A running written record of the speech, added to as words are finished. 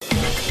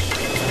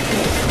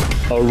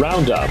a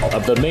roundup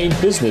of the main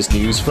business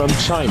news from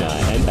China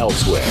and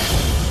elsewhere.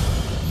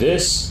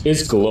 This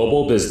is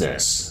Global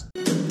Business.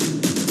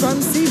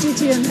 From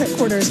CGTN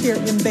headquarters here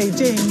in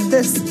Beijing,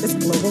 this is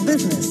Global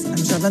Business. I'm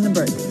Sha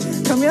Vandenberg.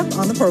 Coming up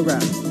on the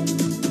program.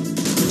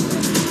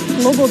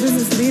 Global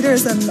business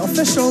leaders and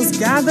officials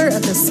gather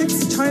at the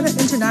 6th China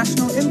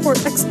International Import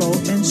Expo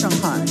in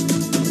Shanghai.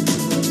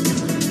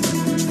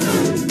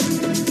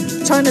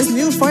 China's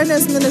new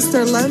Finance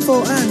Minister Lan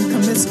Foan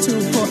commits to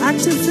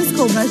proactive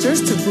fiscal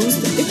measures to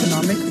boost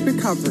economic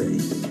recovery.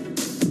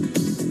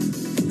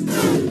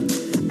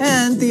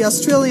 And the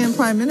Australian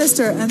Prime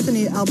Minister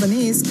Anthony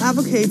Albanese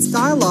advocates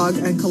dialogue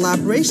and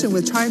collaboration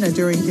with China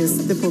during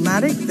his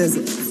diplomatic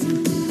visits.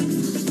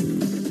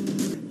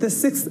 The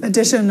 6th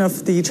edition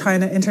of the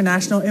China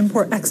International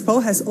Import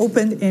Expo has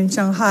opened in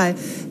Shanghai.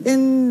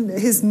 In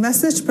his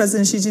message,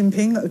 President Xi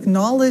Jinping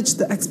acknowledged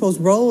the expo's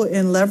role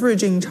in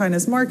leveraging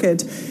China's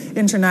market,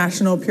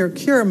 international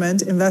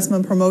procurement,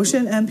 investment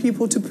promotion, and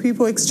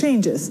people-to-people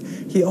exchanges.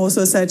 He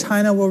also said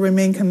China will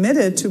remain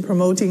committed to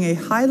promoting a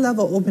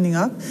high-level opening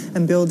up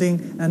and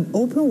building an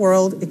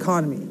open-world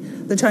economy.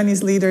 The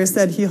Chinese leader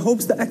said he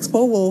hopes the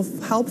expo will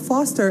help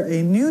foster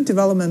a new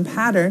development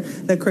pattern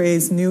that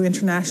creates new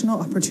international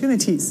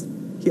opportunities.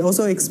 He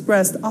also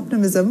expressed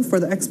optimism for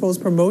the expo's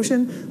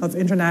promotion of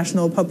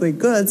international public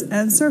goods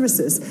and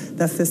services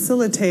that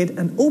facilitate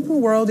an open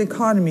world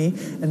economy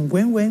and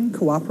win-win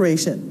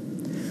cooperation.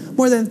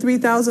 More than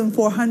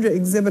 3,400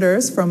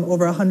 exhibitors from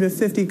over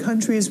 150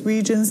 countries,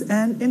 regions,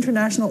 and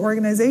international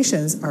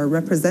organizations are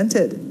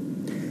represented.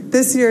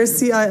 This year's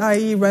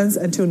CIIE runs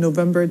until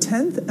November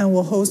 10th and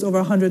will host over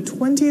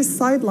 120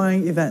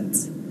 sideline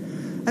events.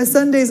 At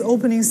Sunday's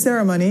opening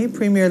ceremony,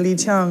 Premier Li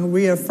Qiang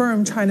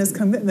reaffirmed China's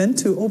commitment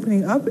to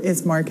opening up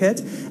its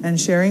market and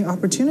sharing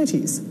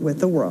opportunities with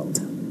the world.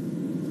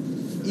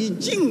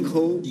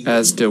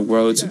 As the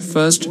world's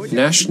first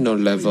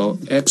national-level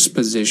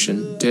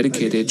exposition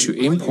dedicated to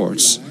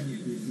imports,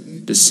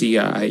 the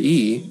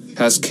CIIE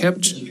has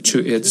kept to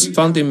its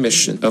founding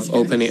mission of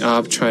opening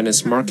up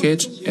China's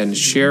market and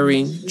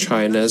sharing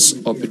China's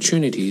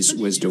opportunities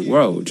with the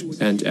world,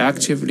 and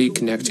actively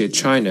connected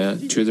China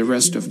to the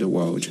rest of the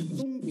world.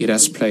 It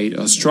has played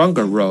a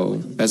stronger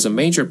role as a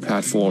major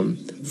platform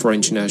for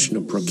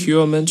international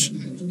procurement,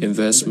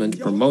 investment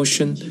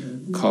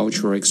promotion,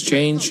 cultural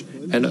exchange,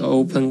 and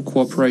open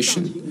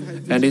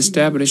cooperation, and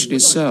established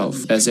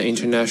itself as an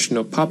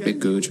international public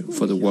good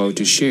for the world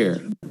to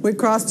share. We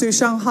cross to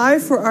Shanghai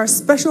for our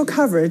special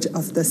coverage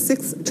of the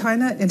 6th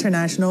China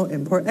International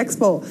Import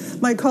Expo.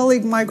 My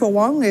colleague Michael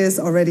Wang is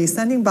already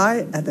standing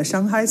by at the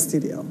Shanghai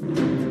studio.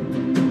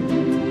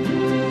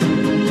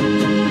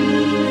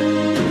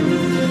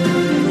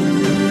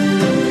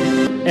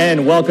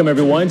 And welcome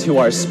everyone to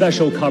our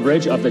special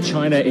coverage of the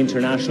China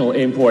International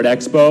Import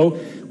Expo.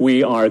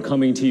 We are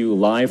coming to you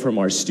live from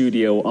our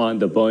studio on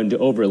the Bund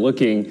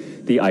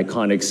overlooking the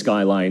iconic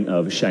skyline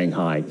of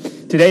Shanghai.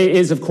 Today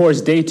is, of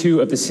course, day 2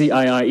 of the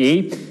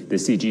CIIE. The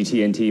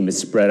CGTN team is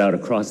spread out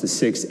across the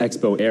 6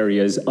 expo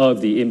areas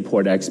of the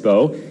Import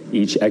Expo.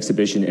 Each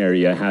exhibition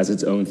area has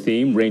its own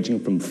theme, ranging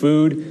from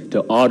food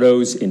to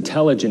autos,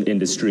 intelligent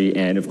industry,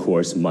 and, of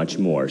course, much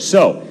more.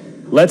 So,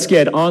 let's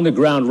get on the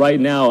ground right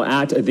now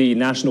at the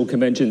National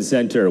Convention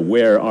Center,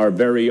 where our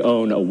very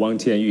own Wang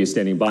Tianyu is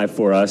standing by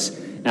for us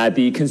at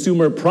the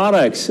Consumer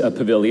Products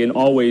Pavilion,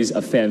 always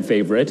a fan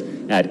favorite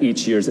at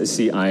each year's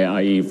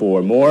CIIE.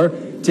 For more,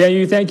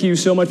 Tianyu, thank you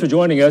so much for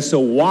joining us.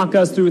 So walk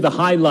us through the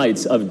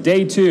highlights of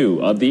day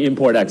 2 of the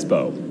Import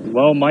Expo.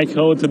 Well,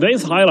 Michael,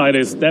 today's highlight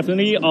is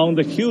definitely on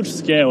the huge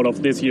scale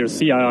of this year's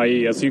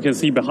CIIE. As you can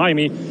see behind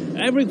me,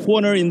 every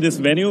corner in this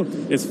venue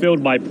is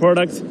filled by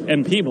products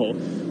and people.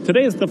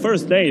 Today is the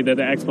first day that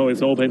the expo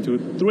is open to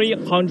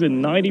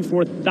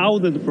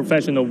 394,000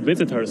 professional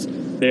visitors.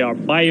 They are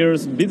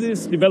buyers,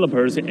 business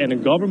developers,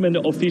 and government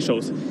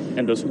officials.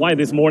 And that's why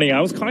this morning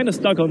I was kind of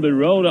stuck on the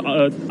road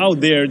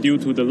out there due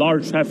to the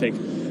large traffic.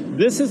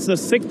 This is the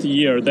 6th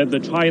year that the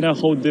China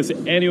holds this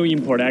annual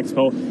Import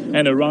Expo,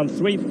 and around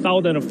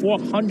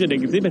 3,400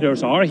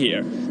 exhibitors are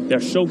here. They're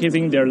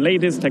showcasing their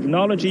latest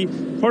technology,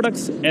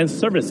 products, and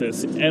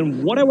services.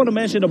 And what I want to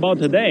mention about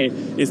today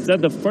is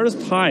that the first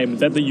time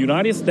that the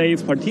United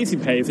States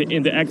participates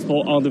in the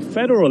expo on the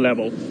federal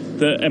level.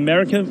 The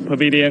American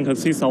pavilion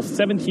consists of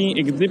 17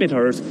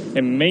 exhibitors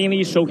and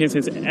mainly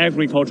showcases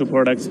agricultural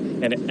products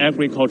and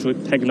agricultural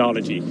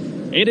technology.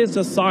 It is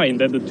a sign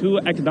that the two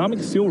economic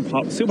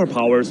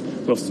superpowers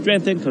will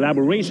strengthen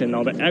collaboration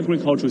on the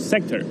agricultural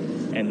sector.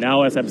 And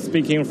now, as I'm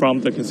speaking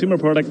from the Consumer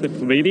Product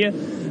Pavilion,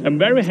 I'm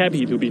very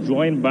happy to be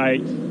joined by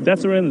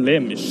Desiree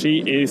Lim.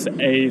 She is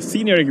a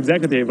senior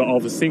executive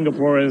of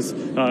Singapore's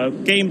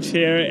game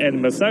chair and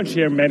massage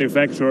chair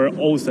manufacturer,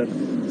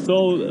 Olsen.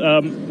 So,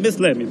 Ms.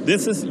 Lim,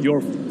 this is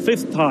your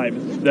 5th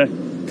time that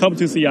come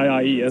to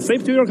CIIE, and same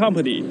to your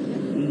company.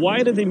 Why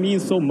does it mean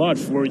so much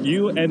for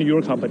you and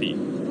your company?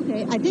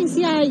 Okay, I think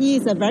CIIE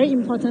is a very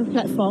important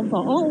platform for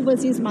all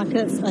overseas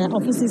markets,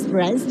 overseas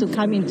brands to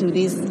come into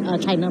this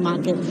China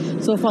market.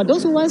 So for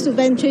those who want to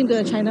venture into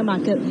the China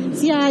market,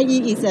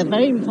 CIIE is a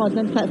very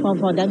important platform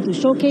for them to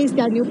showcase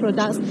their new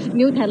products,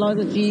 new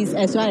technologies,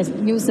 as well as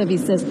new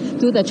services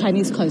to the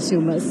Chinese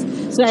consumers.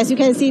 So as you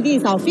can see, this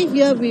is our 5th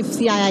year with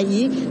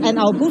CIIE, and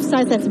our booth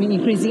size has been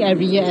increasing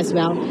every year as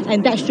well.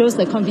 And that shows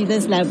the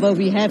confidence level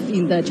we have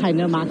in the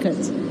China market.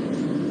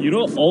 You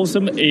know,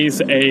 Awesome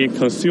is a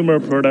consumer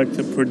product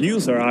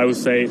producer, I would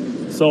say.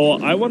 So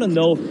I want to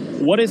know,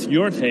 what is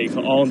your take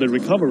on the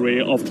recovery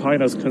of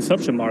China's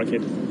consumption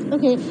market?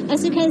 Okay,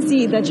 as you can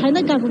see, the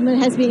China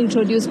government has been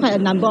introduced quite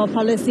a number of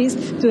policies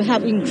to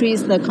help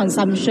increase the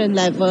consumption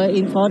level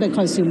for the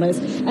consumers.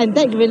 And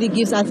that really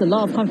gives us a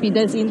lot of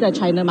confidence in the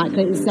China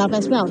market itself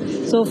as well.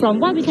 So from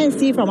what we can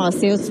see from our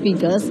sales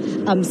figures,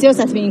 sales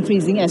has been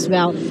increasing as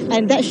well.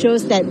 And that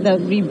shows that the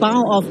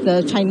rebound of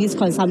the Chinese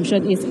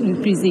consumption is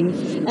increasing.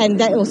 And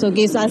that also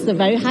gives us the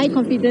very high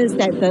confidence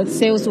that the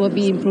sales will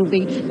be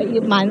improving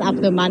month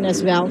after month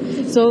as well.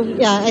 So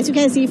as you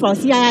can see, for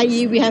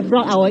CIIE, we have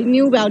brought our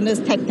new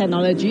wellness tech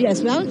technology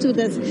as well to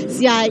the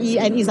CIIE,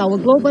 and it's our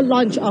global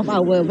launch of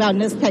our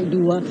wellness tech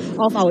duo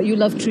of our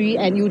ULove 3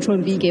 and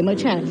Utron V gamer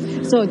chair.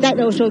 So that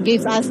also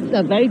gives us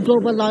a very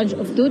global launch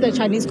to the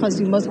Chinese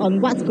consumers on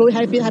what's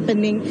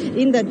happening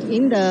in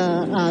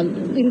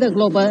the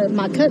global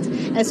market,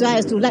 as well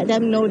as to let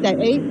them know that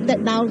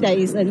that now there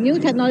is a new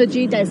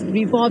technology that's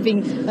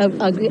revolving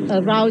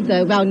around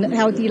the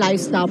healthy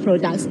lifestyle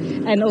products.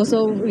 And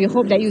also we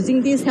hope that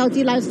using these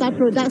healthy lifestyle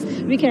products,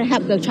 we can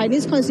help the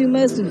Chinese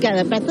consumers to get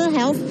a better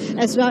health,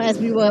 as well as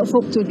we will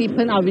hope to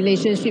deepen our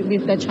relationship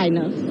with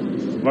China.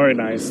 Very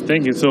nice.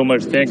 Thank you so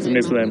much. Thanks,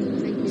 Ms.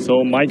 Lim.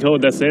 So, Michael,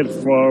 that's it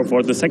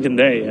for the second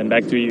day, and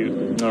back to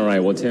you. All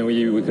right. Well, Tim,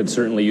 we could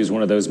certainly use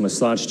one of those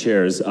massage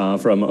chairs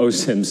from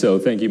OSIM, so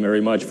thank you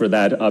very much for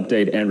that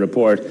update and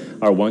report.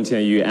 Our Wang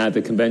Tianyu at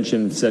the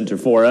Convention Center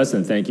for us,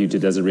 and thank you to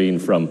Desiree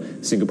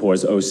from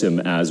Singapore's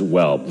OSIM as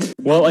well.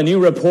 Well, a new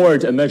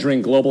report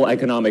measuring global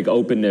economic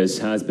openness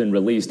has been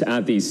released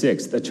at the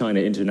 6th China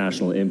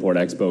International Import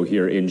Expo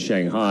here in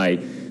Shanghai.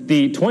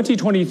 The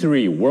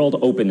 2023 World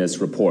Openness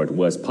Report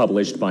was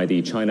published by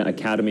the China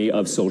Academy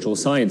of Social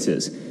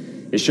Sciences.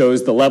 It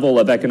shows the level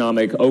of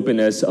economic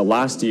openness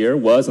last year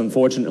was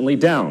unfortunately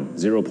down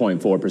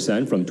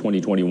 0.4% from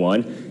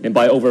 2021 and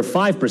by over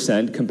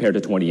 5% compared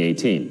to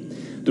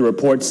 2018. The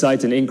report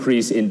cites an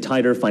increase in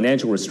tighter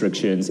financial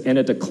restrictions and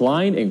a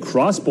decline in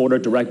cross-border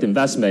direct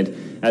investment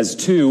as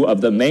two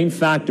of the main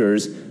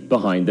factors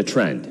behind the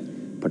trend.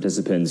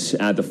 Participants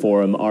at the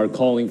forum are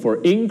calling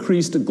for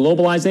increased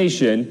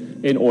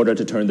globalization in order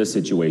to turn the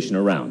situation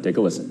around. Take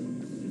a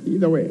listen.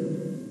 Either way,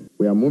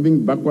 we are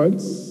moving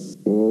backwards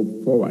or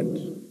forward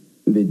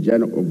in the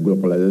journey of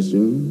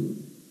globalization,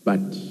 but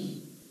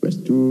we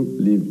still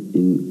live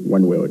in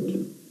one world.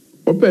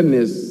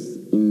 Openness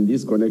in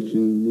this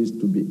connection needs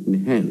to be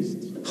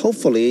enhanced.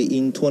 Hopefully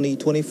in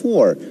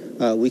 2024,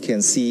 we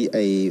can see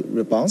a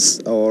response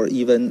or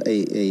even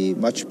a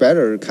much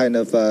better kind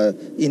of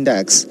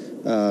index.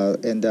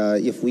 And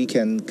if we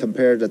can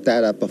compare the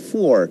data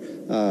before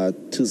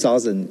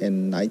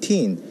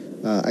 2019,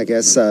 I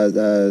guess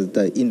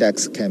the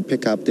index can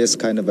pick up this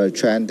kind of a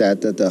trend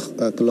that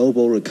the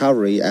global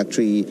recovery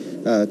actually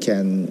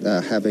can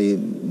have a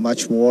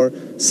much more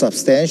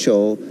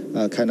substantial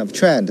kind of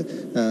trend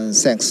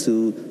thanks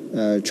to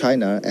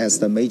China as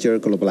the major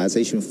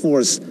globalization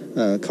force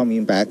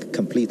coming back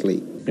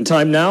completely. And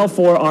time now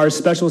for our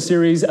special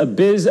series,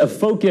 Biz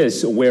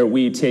Focus, where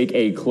we take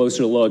a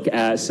closer look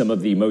at some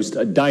of the most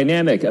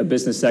dynamic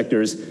business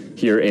sectors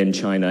here in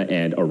China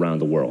and around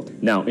the world.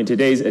 Now, in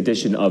today's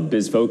edition of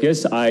Biz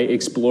Focus, I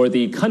explore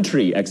the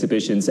country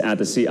exhibitions at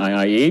the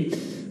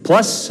CIIE.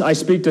 Plus, I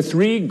speak to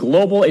three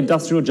global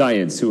industrial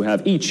giants who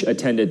have each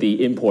attended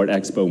the Import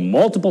Expo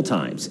multiple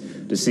times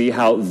to see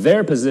how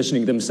they're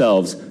positioning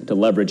themselves to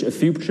leverage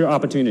future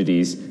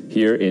opportunities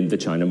here in the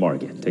China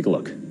market. Take a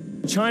look.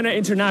 China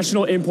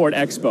International Import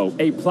Expo,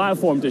 a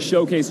platform to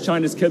showcase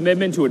China's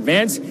commitment to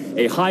advance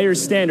a higher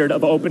standard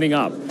of opening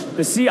up.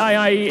 The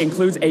CIIE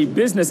includes a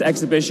business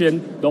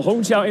exhibition, the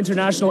Hongqiao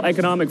International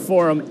Economic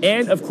Forum,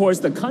 and of course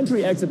the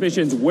country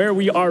exhibitions where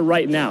we are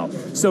right now.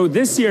 So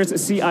this year's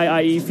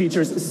CIIE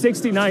features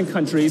 69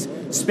 countries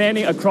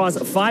spanning across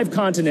 5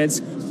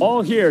 continents,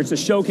 all here to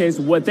showcase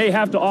what they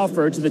have to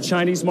offer to the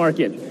Chinese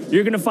market.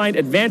 You're going to find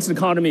advanced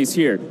economies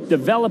here,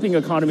 developing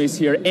economies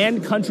here,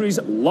 and countries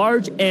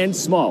large and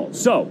small.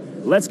 So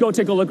let's go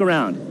take a look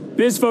around.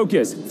 Biz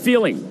Focus,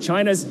 feeling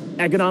China's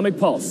economic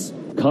pulse.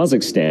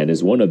 Kazakhstan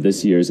is one of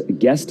this year's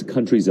guest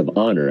countries of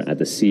honor at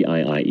the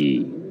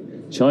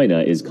CIIE.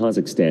 China is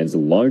Kazakhstan's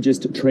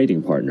largest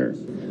trading partner.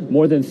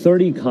 More than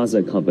 30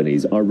 Kazakh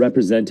companies are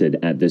represented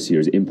at this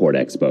year's Import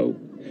Expo.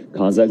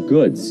 Kazakh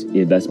goods,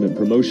 investment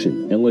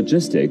promotion, and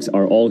logistics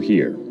are all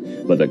here.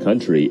 But the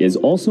country is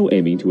also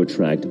aiming to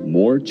attract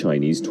more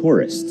Chinese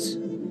tourists.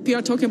 We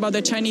are talking about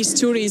the Chinese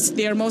tourists.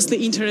 They are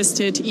mostly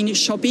interested in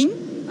shopping,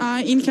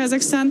 in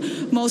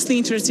Kazakhstan, mostly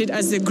interested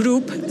as a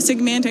group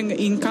segment and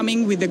in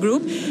coming with the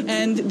group,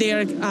 and they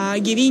are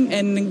giving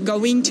and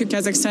going to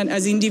Kazakhstan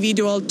as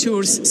individual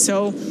tours.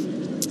 So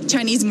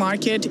Chinese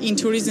market in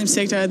tourism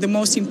sector, the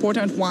most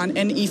important one.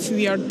 And if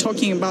we are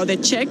talking about the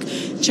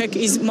Czech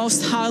is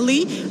most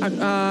highly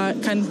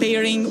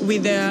comparing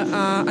with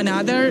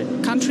another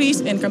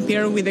countries and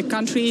compare with the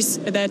countries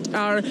that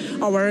are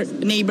our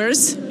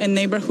neighbors and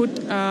neighborhood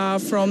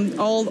from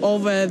all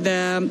over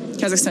the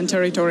Kazakhstan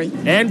territory.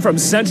 And from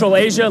Central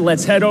Asia,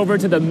 let's head over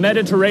to the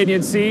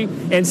Mediterranean Sea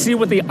and see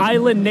what the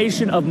island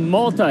nation of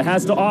Malta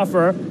has to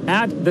offer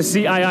at the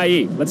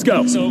CIIE. Let's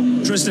go.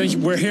 So,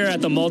 Tristan, we're here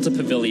at the Malta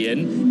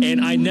Pavilion,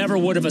 and I never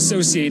would have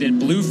associated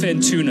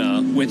bluefin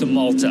tuna with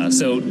Malta.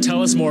 So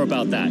tell us more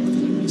about that.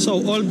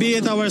 So,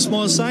 albeit our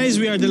small size,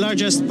 we are the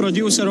largest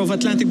producer of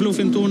Atlantic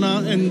bluefin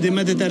tuna in the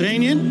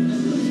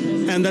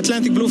Mediterranean. And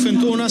Atlantic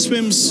bluefin tuna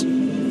swims,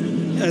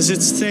 as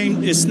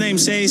its name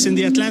says, in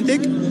the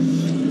Atlantic.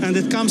 And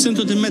it comes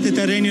into the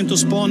Mediterranean to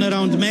spawn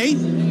around May.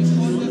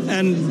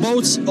 And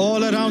boats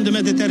all around the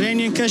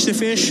Mediterranean catch the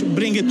fish,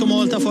 bring it to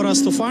Malta for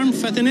us to farm,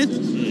 fatten it.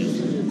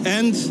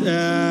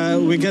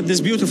 And we get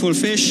this beautiful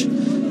fish,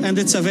 and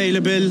it's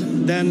available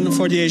then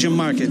for the Asian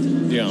market.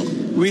 Yeah.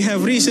 We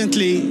have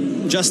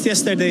recently, just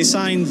yesterday,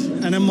 signed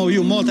an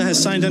MOU. Malta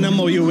has signed an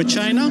MOU with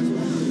China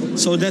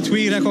so that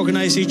we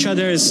recognize each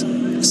other's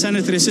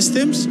sanitary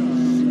systems,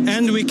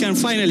 and we can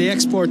finally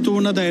export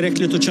tuna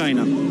directly to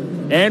China.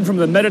 And from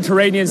the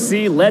Mediterranean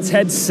Sea, let's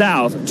head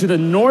south to the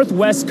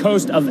northwest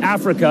coast of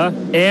Africa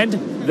and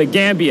the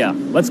Gambia.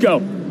 Let's go.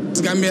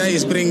 Gambia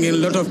is bringing a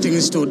lot of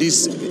things to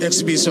this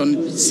exhibition,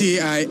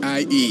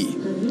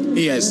 CIIE.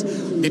 Yes,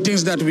 the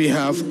things that we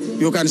have,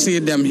 you can see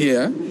them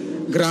here: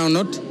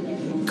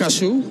 groundnut,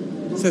 cashew,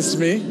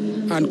 sesame,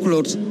 and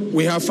clothes.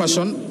 We have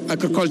fashion,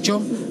 agriculture.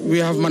 We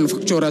have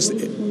manufacturers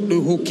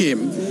who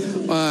came.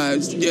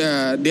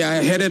 They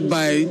are headed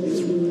by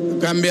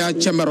Gambia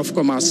Chamber of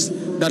Commerce.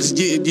 That's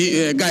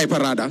GAIPA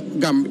rather,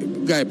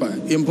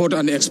 GAIPA, Import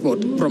and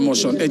Export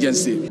Promotion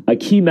Agency. A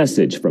key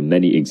message from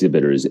many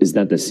exhibitors is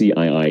that the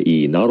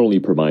CIIE not only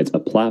provides a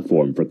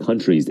platform for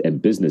countries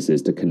and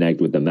businesses to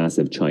connect with the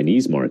massive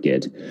Chinese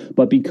market,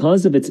 but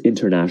because of its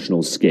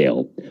international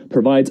scale,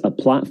 provides a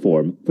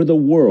platform for the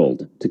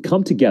world to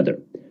come together,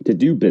 to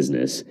do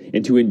business,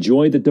 and to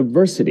enjoy the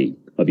diversity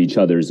of each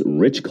other's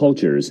rich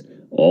cultures,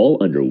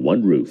 all under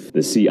one roof.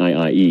 The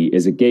CIIE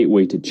is a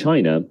gateway to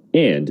China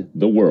and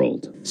the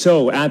world.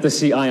 So at the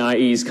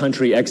CIIE's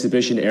country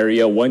exhibition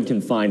area, one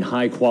can find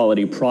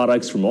high-quality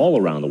products from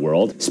all around the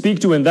world, speak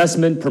to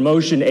investment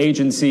promotion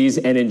agencies,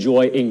 and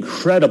enjoy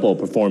incredible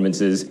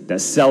performances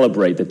that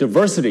celebrate the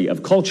diversity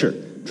of culture,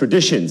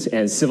 traditions,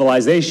 and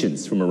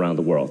civilizations from around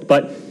the world.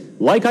 But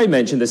like I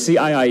mentioned, the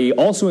CIIE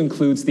also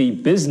includes the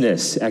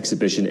business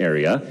exhibition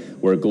area,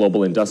 where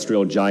global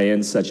industrial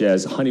giants such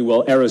as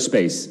Honeywell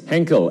Aerospace,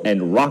 Henkel,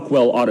 and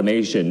Rockwell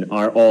Automation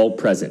are all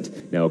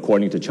present. Now,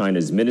 according to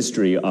China's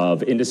Ministry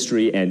of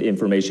Industry and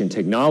Information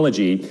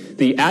Technology,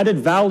 the added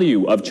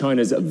value of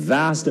China's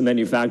vast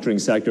manufacturing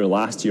sector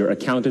last year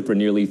accounted for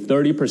nearly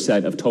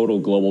 30% of total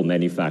global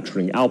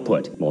manufacturing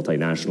output.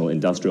 Multinational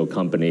industrial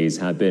companies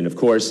have been, of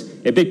course,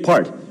 a big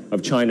part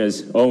of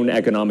China's own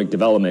economic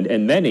development,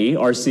 and many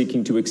are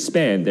seeking to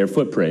expand their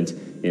footprint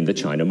in the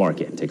China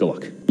market. Take a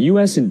look.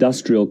 U.S.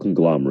 industrial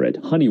conglomerate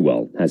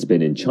Honeywell has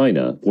been in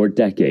China for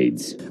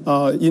decades.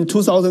 In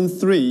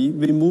 2003,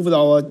 we moved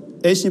our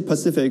Asia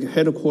Pacific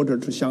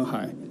headquarters to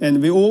Shanghai,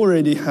 and we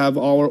already have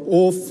our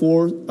all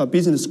four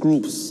business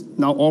groups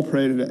now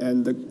operated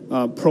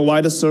and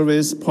provide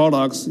service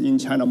products in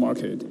China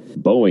market.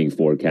 Boeing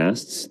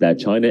forecasts that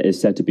China is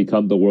set to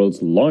become the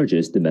world's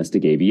largest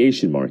domestic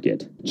aviation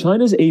market.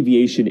 China's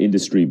aviation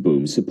industry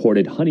boom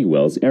supported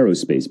Honeywell's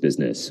aerospace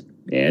business,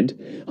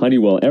 and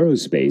Honeywell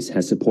Aerospace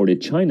has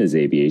supported China's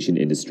aviation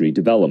industry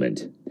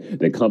development.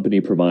 The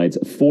company provides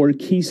 4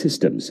 key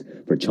systems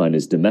for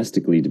China's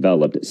domestically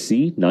developed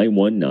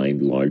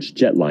C919 large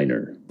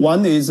jetliner.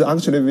 One is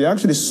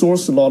we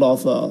source a lot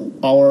of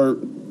our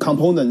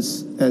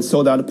components and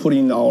so that put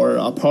in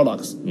our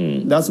products.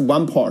 That's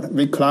one part.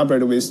 We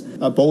collaborate with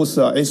both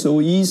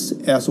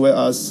SOEs as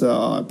well as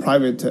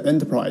private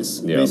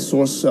enterprise. We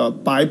source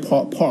buy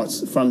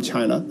parts from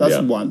China. That's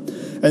one.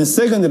 And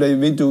secondly,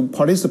 we do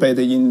participate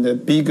in the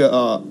big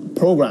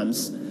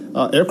programs,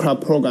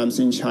 aircraft programs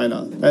in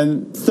China.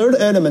 And third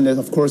element is,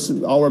 of course,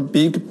 our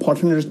big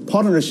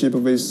partnership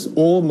with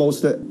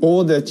almost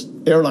all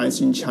the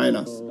airlines in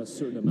China.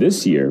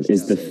 This year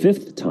is the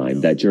 5th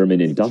time that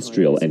German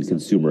industrial and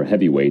consumer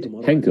heavyweight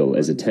Henkel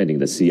is attending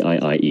the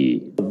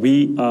CIIE.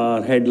 We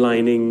are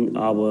headlining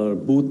our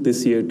booth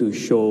this year to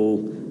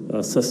show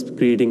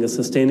creating a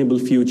sustainable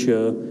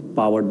future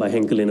powered by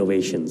Henkel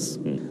innovations.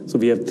 So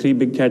we have 3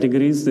 big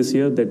categories this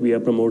year that we are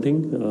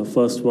promoting.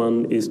 First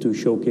one is to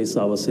showcase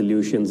our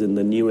solutions in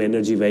the new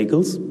energy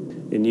vehicles.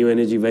 In new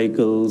energy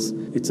vehicles,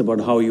 it's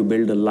about how you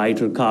build a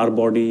lighter car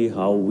body,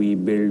 how we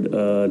build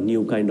a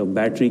new kind of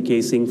battery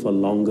casing for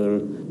longer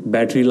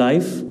battery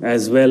life,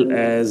 as well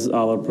as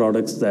our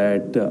products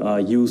that are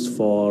used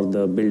for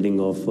the building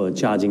of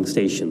charging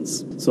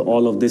stations. So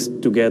all of this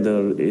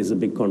together is a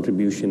big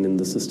contribution in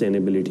the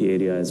sustainability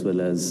area, as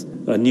well as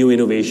new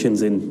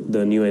innovations in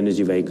the new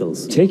energy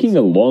vehicles. Taking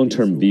a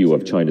long-term view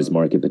of China's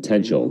market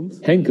potential,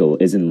 Henkel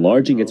is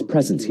enlarging its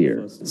presence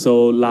here.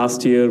 So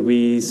last year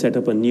we set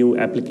up a new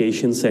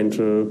application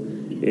center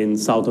in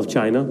south of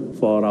China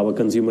for our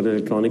consumer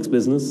electronics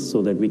business,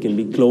 so that we can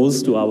be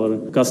close to our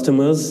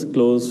customers,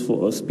 close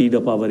for speed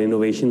up our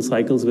innovation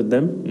cycles with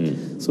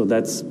them. So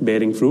that's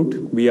bearing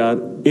fruit. We are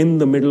in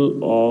the middle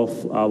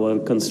of our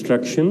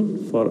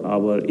construction for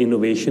our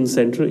innovation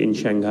center in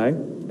Shanghai.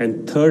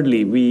 And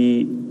thirdly,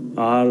 we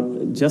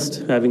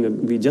just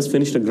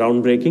finished a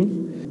groundbreaking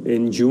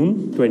in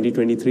June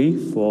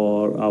 2023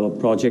 for our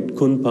project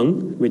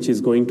Kunpeng, which is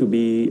going to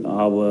be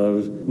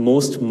our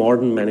most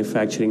modern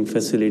manufacturing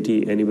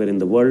facility anywhere in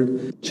the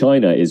world.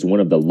 China is one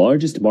of the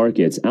largest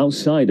markets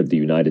outside of the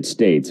United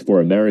States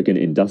for American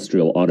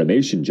industrial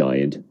automation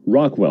giant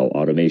Rockwell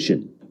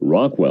Automation.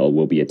 Rockwell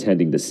will be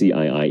attending the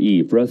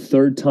CIIE for a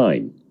third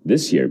time,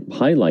 this year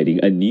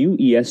highlighting a new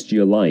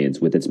ESG alliance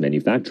with its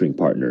manufacturing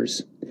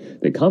partners.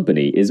 The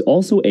company is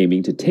also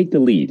aiming to take the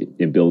lead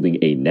in building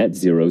a net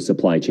zero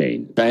supply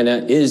chain.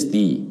 China is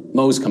the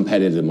most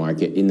competitive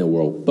market in the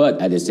world,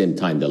 but at the same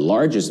time, the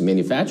largest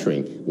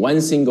manufacturing, one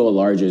single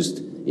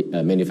largest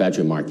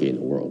manufacturing market in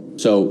the world.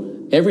 So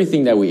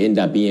everything that we end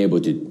up being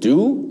able to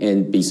do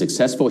and be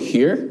successful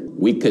here,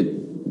 we could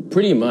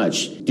pretty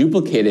much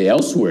duplicate it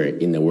elsewhere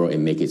in the world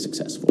and make it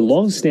successful. The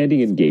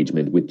long-standing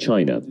engagement with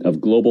China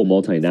of global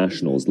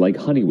multinationals like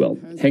Honeywell,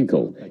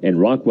 Henkel, and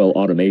Rockwell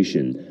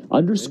Automation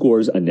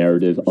underscores a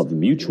narrative of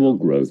mutual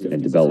growth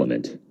and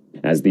development.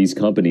 As these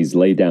companies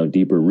lay down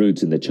deeper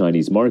roots in the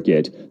Chinese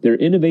market, their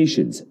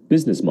innovations,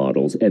 business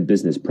models, and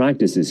business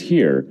practices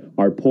here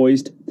are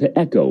poised to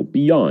echo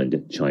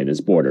beyond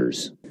China's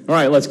borders. All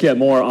right, let's get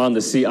more on the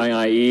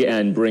CIIE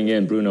and bring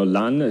in Bruno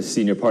Lan, a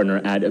senior partner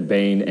at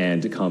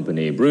Bain &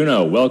 Company.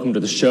 Bruno, welcome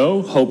to the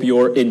show. Hope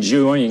you're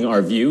enjoying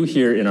our view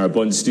here in our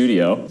Bund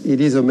studio.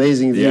 It is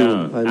amazing view.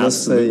 Yeah, I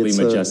must say it's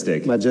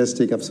majestic.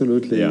 Majestic,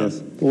 absolutely, yeah.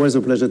 Yes. Always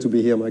a pleasure to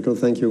be here, Michael.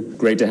 Thank you.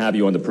 Great to have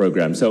you on the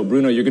program. So,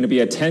 Bruno, you're going to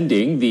be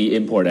attending the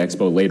Import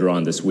Expo later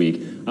on this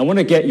week. I want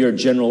to get your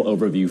general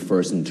overview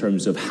first in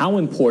terms of how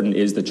important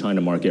is the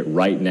China market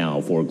right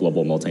now for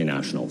global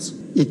multinationals?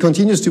 It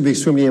continues to be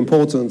extremely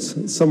important.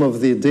 Some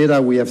of the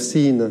data we have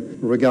seen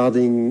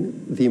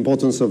regarding the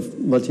importance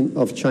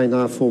of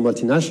China for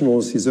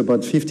multinationals is about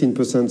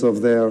 15%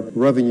 of their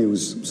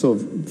revenues. So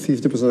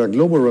 50% of their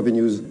global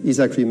revenues is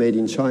actually made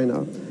in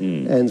China.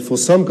 And for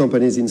some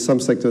companies in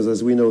some sectors,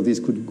 as we know, this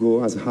could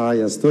go as high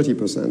as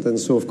 30%. And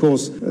so, of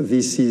course,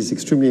 this is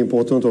extremely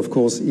important, of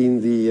course,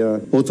 in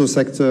the auto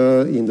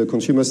sector, in the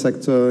consumer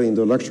sector, in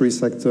the luxury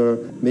sector.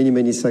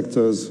 Many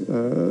sectors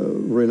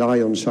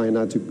rely on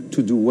China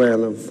to do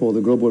well, for the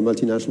global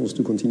multinationals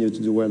to continue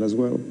to do well as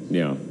well.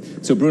 Yeah.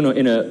 So, Bruno,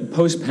 in a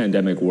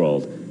post-pandemic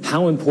world,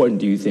 how important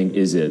do you think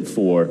is it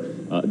for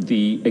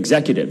the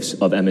executives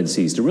of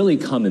MNCs to really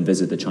come and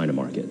visit the China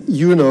market?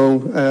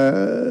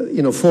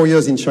 4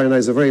 years in China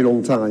is a very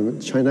long time.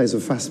 China is a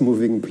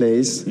fast-moving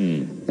place.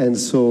 And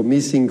so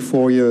missing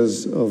 4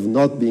 years of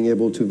not being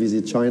able to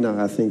visit China,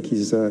 I think,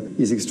 is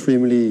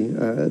extremely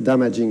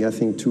damaging, I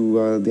think,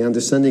 to the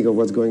understanding of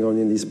what's going on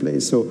in this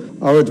place. So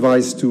our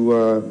advice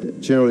to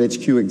General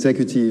HQ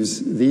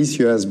executives this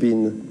year has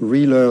been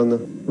relearn,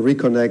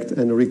 reconnect,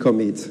 and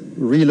recommit.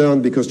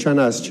 Relearn because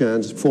China has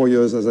changed. 4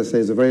 years, as I say,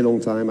 is a very long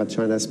time at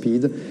China's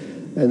speed.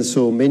 And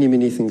so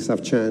many things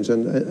have changed.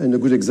 And a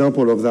good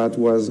example of that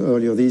was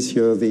earlier this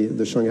year,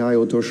 the Shanghai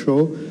Auto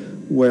Show,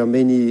 where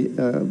many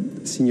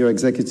senior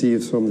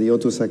executives from the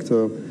auto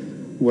sector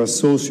were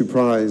so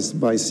surprised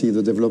by seeing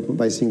the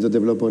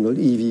development of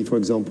EV, for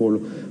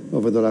example,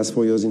 over the last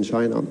 4 years in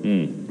China.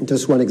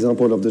 Just one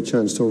example of the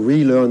change. So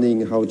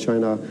relearning how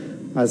China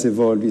has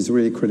evolved is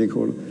really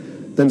critical.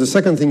 Then the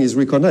second thing is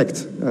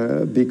reconnect,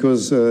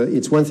 because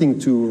it's one thing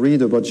to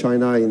read about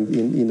China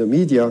in the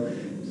media.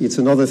 It's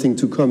another thing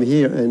to come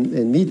here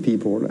and meet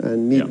people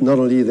and meet not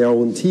only their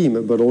own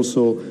team, but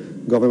also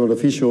government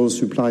officials,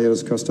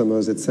 suppliers,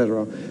 customers,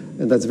 etc.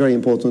 And that's very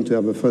important to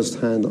have a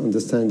first-hand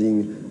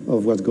understanding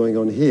of what's going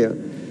on here.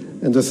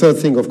 And the third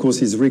thing, of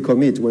course, is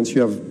recommit. Once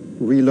you have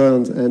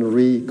relearned and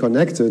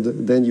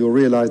reconnected, then you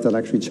realize that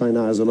actually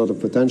China has a lot of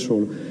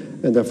potential,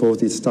 and therefore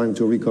it's time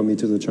to recommit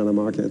to the China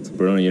market.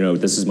 Bruno,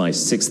 this is my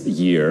 6th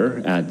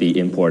year at the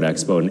Import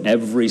Expo, and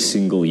every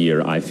single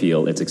year I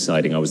feel it's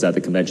exciting. I was at the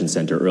convention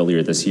center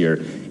earlier this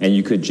year, and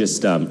you could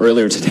just,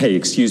 earlier today,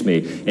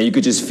 and you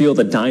could just feel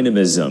the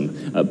dynamism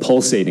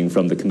pulsating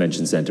from the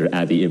convention center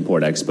at the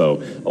Import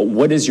Expo.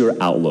 What is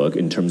your outlook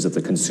in terms of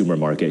the consumer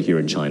market here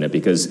in China?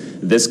 Because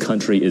this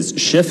country is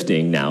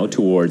shifting now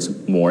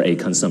towards more a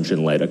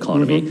consumption-led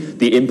economy.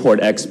 The Import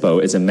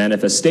Expo is a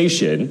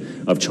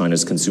manifestation of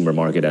China's consumer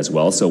market as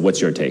well. So what's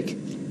your take?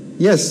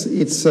 Yes,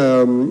 it's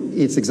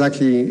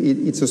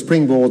a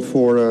springboard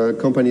for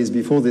companies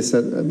before they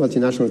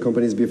multinational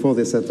companies before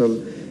they settle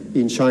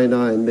in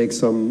China and make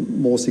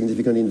some more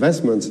significant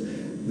investments.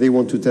 They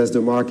want to test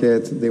the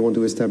market, they want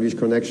to establish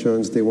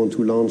connections, they want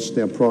to launch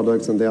their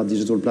products and their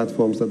digital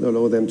platforms that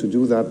allow them to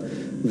do that.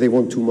 They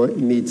want to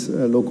meet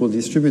local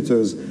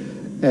distributors.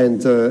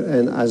 And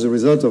as a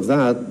result of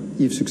that,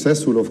 if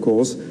successful, of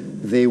course,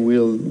 they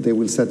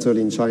will settle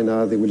in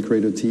China, they will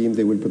create a team,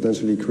 they will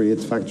potentially create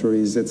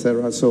factories,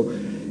 etc. So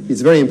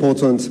it's very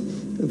important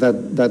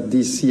that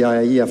this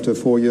CIIE after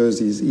 4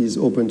 years is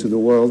open to the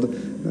world,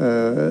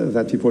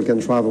 that people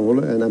can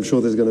travel, and I'm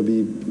sure there's going to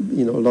be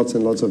lots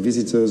and lots of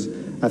visitors.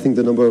 I think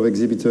the number of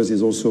exhibitors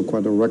is also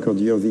quite a record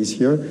year this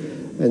year,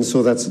 and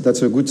so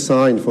that's a good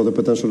sign for the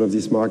potential of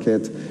this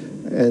market.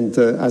 And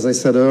as I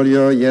said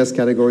earlier, yes,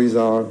 categories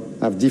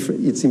have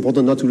different. It's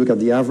important not to look at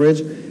the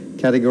average.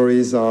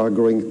 Categories are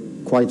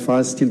growing quite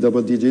fast, still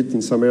double digit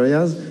in some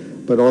areas,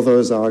 but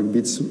others are a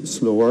bit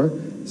slower.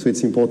 So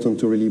it's important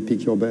to really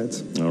pick your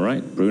bets. All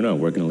right, Bruno,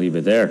 we're going to leave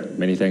it there.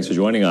 Many thanks for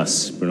joining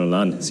us. Bruno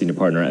Lan, Senior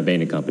Partner at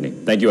Bain & Company.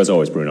 Thank you as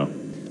always, Bruno.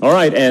 All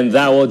right, and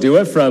that will do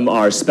it from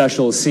our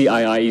special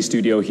CIIE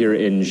studio here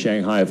in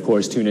Shanghai. Of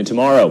course, tune in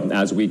tomorrow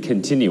as we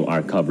continue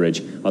our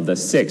coverage of the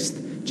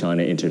 6th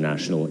China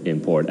International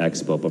Import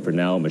Expo. But for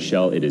now,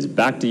 Michelle, it is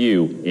back to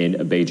you in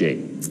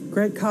Beijing.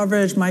 Great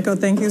coverage, Michael.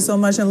 Thank you so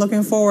much, and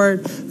looking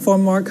forward for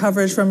more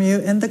coverage from you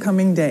in the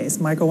coming days.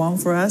 Michael Wang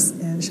for us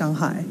in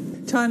Shanghai.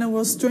 China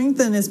will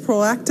strengthen its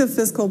proactive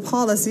fiscal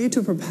policy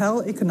to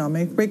propel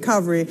economic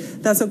recovery.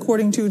 That's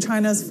according to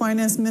China's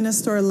Finance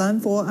Minister Lan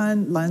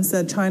Foan. Lan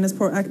said China's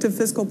proactive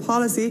fiscal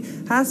policy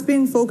has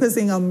been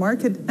focusing on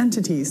market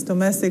entities,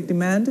 domestic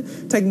demand,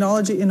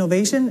 technology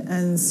innovation,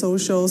 and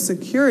social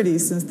security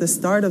since the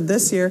start of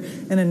this year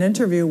in an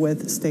interview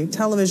with state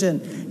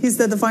television. He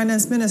said the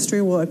Finance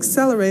Ministry will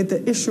accelerate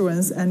the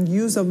issuance and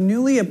use of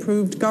newly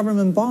approved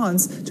government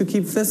bonds to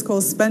keep fiscal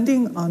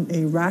spending on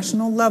a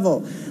rational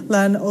level.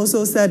 Lan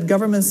also said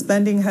government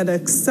spending had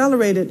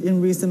accelerated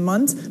in recent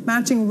months,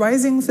 matching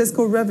rising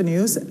fiscal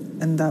revenues,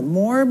 and that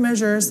more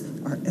measures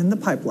are in the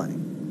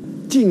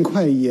pipeline. 尽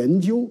快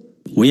研究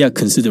We are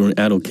considering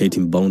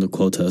allocating bond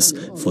quotas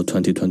for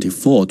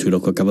 2024 to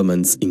local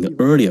governments in an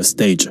earlier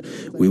stage.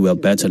 We will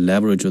better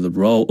leverage the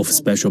role of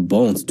special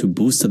bonds to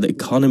boost the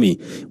economy.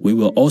 We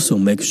will also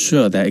make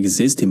sure that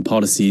existing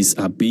policies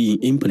are being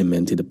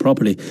implemented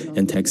properly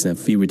and tax and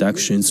fee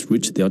reductions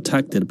reach their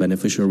targeted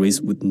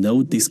beneficiaries with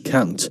no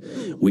discount.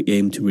 We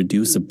aim to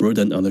reduce the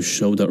burden on the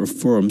shoulder of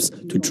firms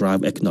to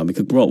drive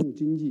economic growth.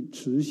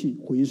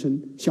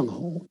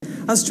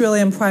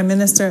 Australian Prime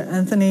Minister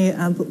Anthony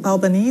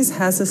Albanese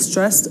has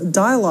stressed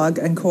dialogue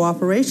and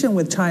cooperation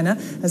with China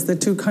as the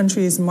two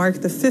countries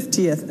mark the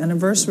 50th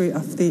anniversary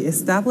of the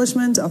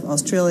establishment of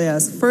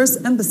Australia's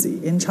first embassy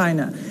in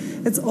China.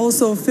 It's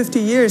also 50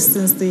 years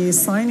since the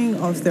signing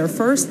of their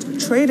first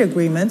trade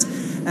agreement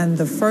and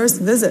the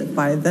first visit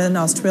by then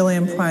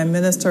Australian Prime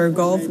Minister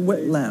Gough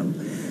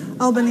Whitlam.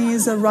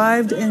 Albanese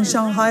arrived in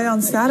Shanghai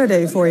on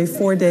Saturday for a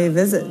 4-day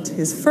visit,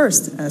 his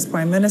first as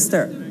Prime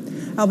Minister.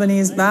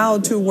 Albanese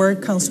vowed to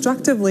work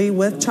constructively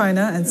with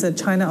China and said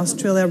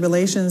China-Australia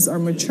relations are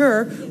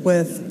mature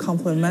with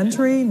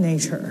complementary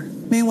nature.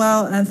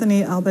 Meanwhile,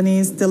 Anthony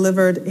Albanese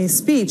delivered a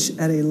speech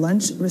at a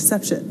lunch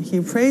reception. He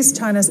praised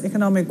China's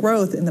economic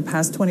growth in the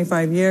past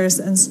 25 years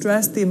and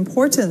stressed the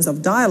importance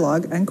of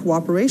dialogue and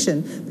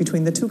cooperation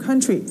between the two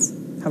countries.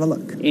 Have a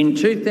look. In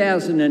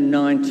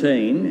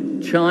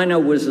 2019, China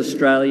was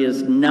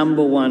Australia's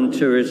 #1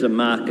 tourism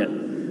market.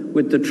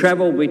 With the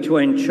travel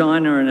between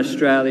China and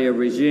Australia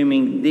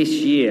resuming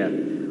this year,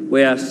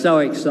 we are so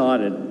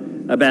excited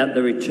about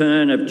the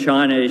return of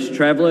Chinese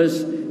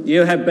travellers.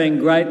 You have been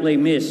greatly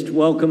missed.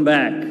 Welcome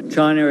back.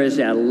 China is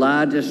our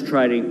largest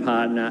trading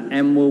partner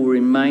and will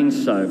remain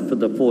so for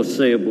the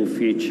foreseeable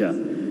future,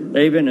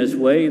 even as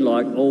we,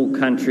 like all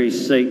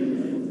countries, seek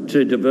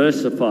to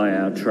diversify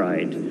our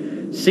trade.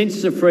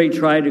 Since the free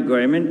trade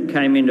agreement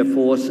came into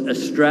force,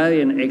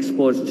 Australian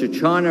exports to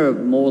China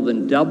have more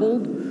than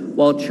doubled,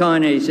 while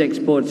Chinese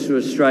exports to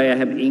Australia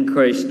have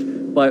increased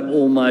by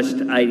almost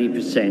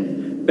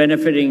 80%,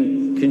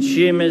 benefiting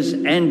consumers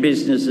and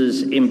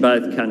businesses in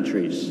both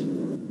countries.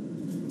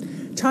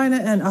 China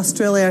and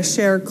Australia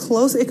share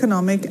close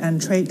economic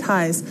and trade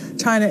ties.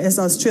 China is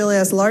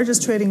Australia's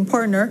largest trading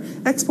partner,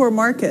 export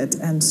market,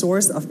 and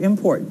source of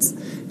imports.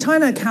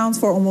 China accounts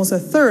for almost a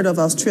third of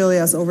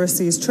Australia's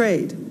overseas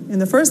trade. In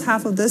the first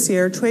half of this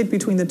year, trade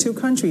between the two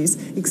countries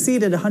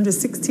exceeded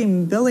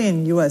 $116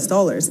 billion,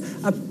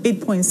 up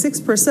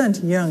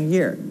 8.6% year on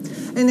year.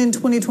 And in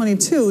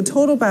 2022,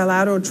 total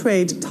bilateral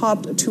trade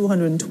topped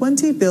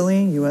 $220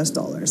 billion.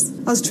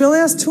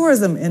 Australia's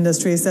tourism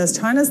industry says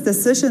China's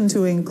decision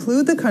to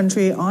include the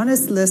country on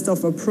its list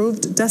of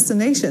approved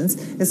destinations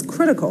is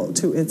critical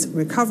to its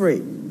recovery.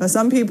 But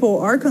some people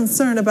are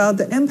concerned about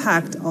the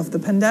impact of the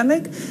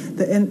pandemic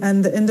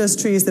and the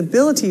industry's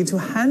ability to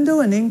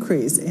handle an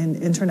increase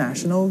in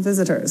international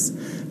visitors.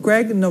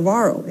 Greg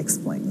Navarro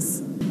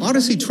explains.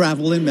 Odyssey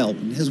Travel in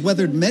Melbourne has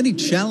weathered many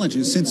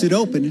challenges since it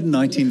opened in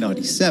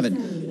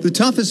 1997. The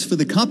toughest for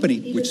the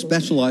company, which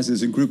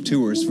specializes in group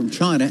tours from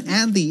China,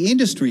 and the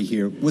industry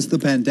here was the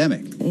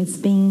pandemic. It's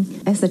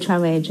been, as a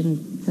travel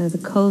agent, the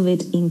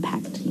COVID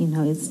impact,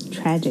 it's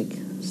tragic.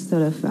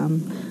 Sort of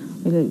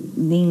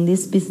in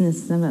this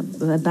business,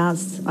 about,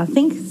 I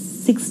think,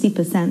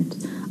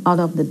 60% out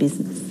of the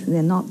business.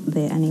 They're not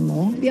there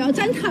anymore.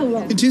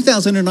 In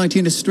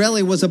 2019,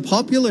 Australia was a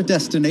popular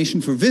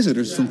destination for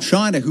visitors from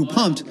China who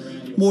pumped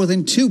more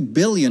than $2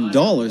 billion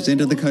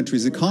into the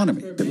country's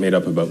economy. It made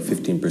up about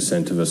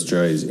 15% of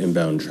Australia's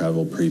inbound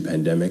travel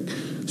pre-pandemic,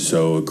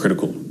 so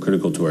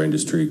critical to our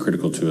industry,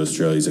 critical to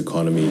Australia's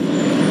economy.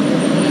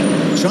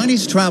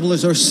 Chinese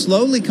travelers are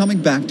slowly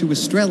coming back to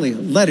Australia,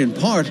 led in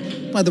part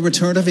by the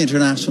return of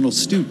international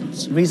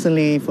students.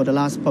 Recently, for the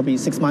last probably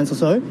 6 months or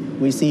so,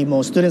 we see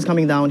more students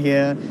coming down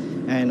here,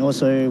 and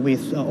also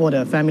with all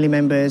the family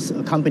members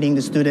accompanying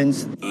the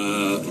students.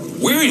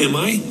 Where am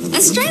I?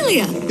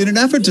 Australia. In an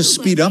effort to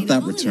speed up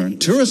that return,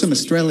 Tourism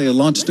Australia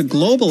launched a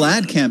global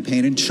ad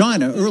campaign in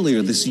China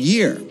earlier this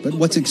year. But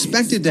what's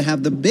expected to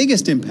have the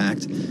biggest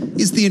impact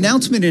is the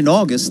announcement in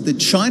August that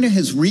China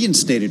has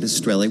reinstated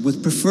Australia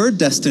with preferred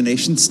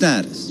destination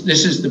status.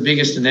 This is the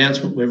biggest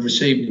announcement we've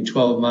received in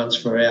 12 months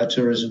for our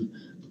tourism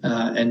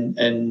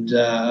and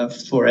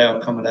for our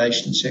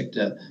accommodation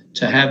sector.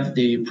 To have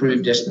the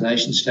approved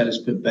destination status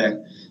put back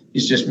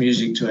is just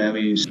music to our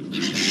ears.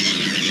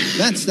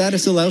 That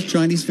status allows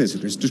Chinese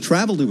visitors to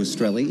travel to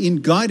Australia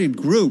in guided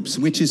groups,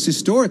 which is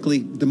historically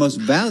the most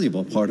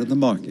valuable part of the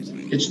market.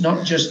 It's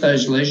not just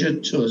those leisure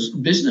tours,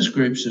 business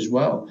groups as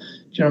well.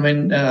 Do you know what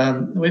I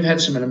mean? We've had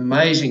some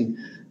amazing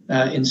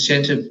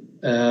incentive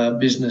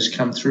business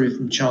come through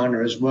from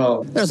China as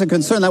well. There's a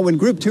concern that when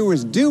group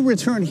tours do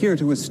return here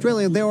to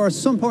Australia, there are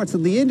some parts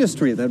of the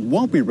industry that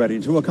won't be ready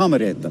to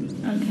accommodate them.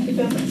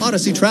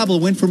 Odyssey Travel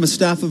went from a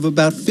staff of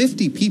about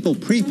 50 people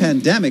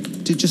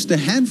pre-pandemic to just a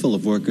handful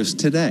of workers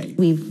today.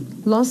 We've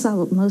lost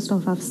most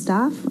of our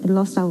staff,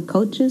 lost our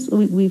coaches.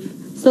 We've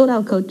sold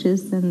our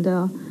coaches, and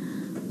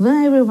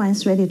when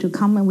everyone's ready to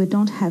come and we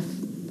don't have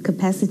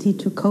capacity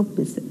to cope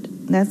with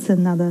it, that's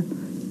another.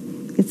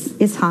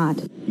 It's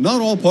hard.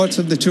 Not all parts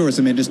of the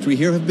tourism industry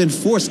here have been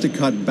forced to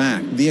cut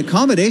back. The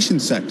accommodation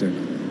sector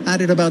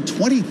added about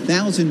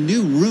 20,000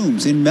 new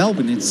rooms in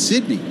Melbourne and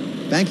Sydney,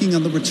 banking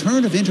on the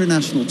return of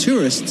international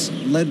tourists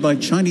led by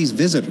Chinese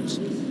visitors.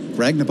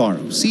 Greg Navarro,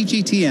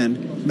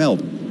 CGTN,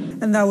 Melbourne.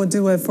 And that will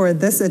do it for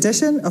this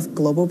edition of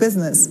Global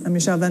Business. I'm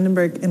Michelle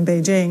Vandenberg in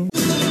Beijing.